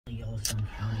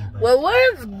Well,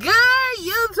 what's good,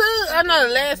 YouTube? I know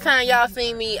the last time y'all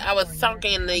seen me, I was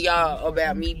talking to y'all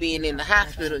about me being in the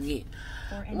hospital again.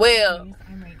 Well,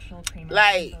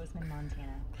 like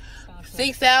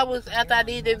 6 hours after I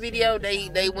did the video,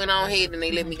 they went on ahead and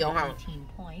they let me go home.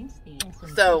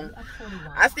 So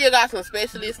I still got some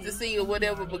specialists to see or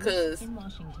whatever, because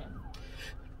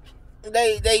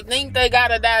they think they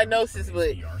got a diagnosis,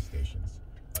 but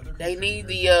they need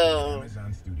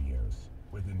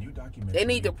they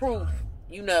need the proof,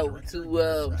 you know,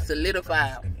 to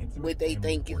solidify what they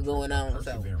think is going on.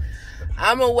 So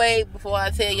I'm gonna wait before I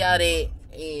tell y'all that.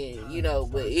 And you know,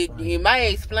 but it might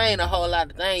explain a whole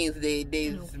lot of things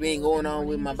that's been going on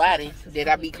with my body that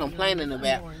I be complaining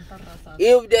about,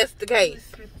 if that's the case.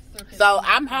 So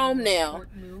I'm home now.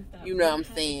 You know what I'm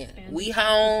saying? We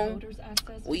home.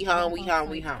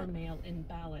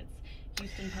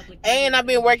 And I've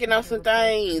been working on some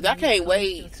things. I can't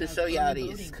wait to show y'all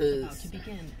this, because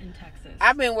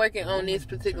I've been working on this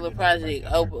particular project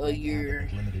over a year.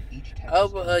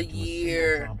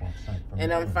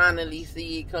 And I'm finally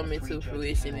see it coming to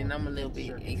fruition, and I'm a little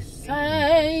bit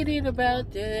excited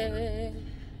about that.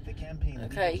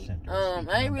 Okay,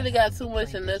 I ain't really got too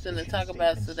much of nothing to talk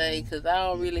about today, because I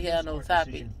don't really have no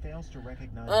topic.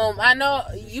 I know,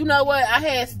 you know what, I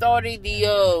had started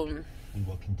the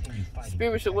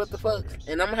spiritual what the fuck,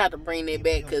 and I'm gonna have to bring that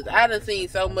back, because I done seen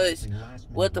so much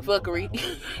what the fuckery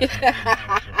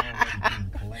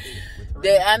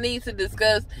that I need to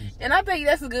discuss, and I think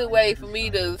that's a good way for me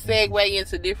to segue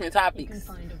into different topics,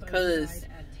 because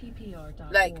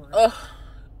like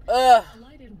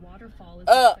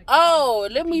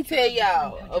let me tell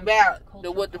y'all about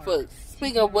the what the fuck.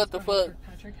 Speaking of what the fuck,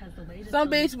 some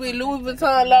bitch with Louis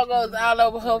Vuitton logos all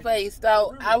over her face.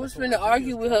 So I was finna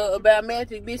argue with her about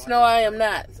magic. Bitch, no, I am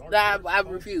not. I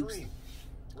refuse.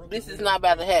 This is not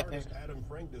about to happen.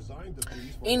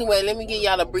 Anyway, let me give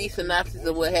y'all a brief synopsis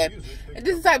of what happened. And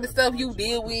this is the type of stuff you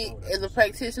deal with as a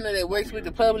practitioner that works with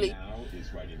the public.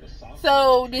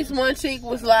 So this one chick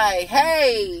was like,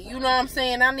 hey, you know what I'm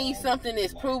saying, I need something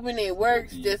that's proven it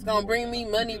works, that's gonna bring me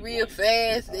money real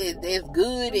fast, that's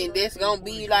good, and that's gonna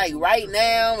be like right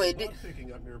now. And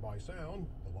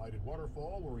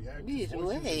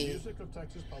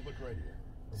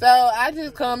so I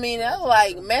just come in, I was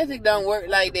like, magic don't work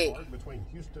like that.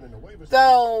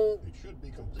 So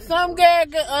some guy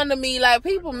get under me, like,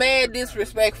 people mad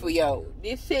disrespectful, yo.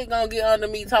 This shit gonna get under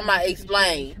me talking about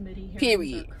explain,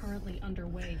 period.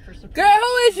 Girl,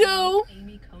 who is you?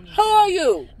 Who are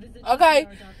you? Okay.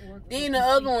 Then the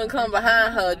other one come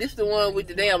behind her. This the one with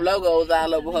the damn logos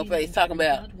all over her face talking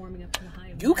about,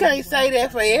 you can't say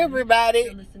that for everybody.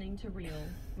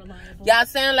 Y'all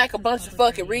sound like a bunch of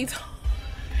fucking retards.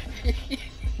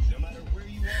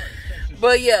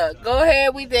 But yeah, go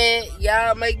ahead with that.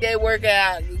 Y'all make that work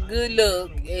out. Good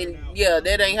luck. And yeah,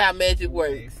 that ain't how magic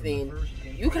works. And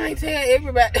you can't tell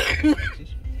everybody.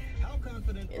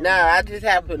 Nah, I just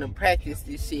happen to practice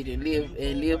this shit and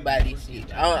live by this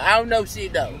shit. I don't know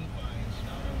shit though.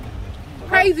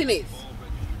 Craziness.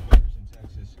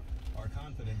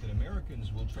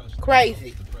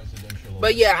 Crazy.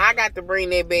 But yeah, I got to bring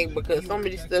that back because some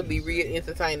of this stuff be real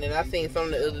entertaining. I seen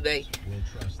something the other day.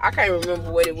 I can't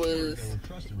remember what it was.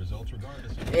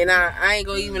 And I ain't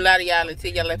gonna even lie to y'all and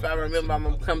tell y'all if I remember. I'm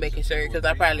gonna come back and share it, because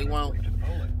I probably won't.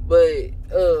 But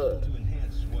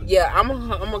yeah, I'm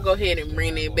gonna go ahead and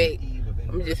bring it back.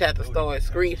 I'm gonna just have to start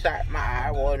screenshot my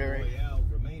eye watering.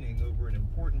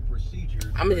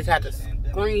 I'm gonna just have to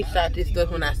screenshot this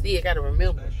stuff when I see it. Gotta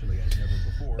remember.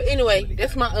 But anyway,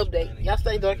 that's my update. Y'all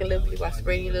stay dark and lovely by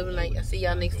spreading love and light. I'll see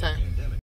y'all next time.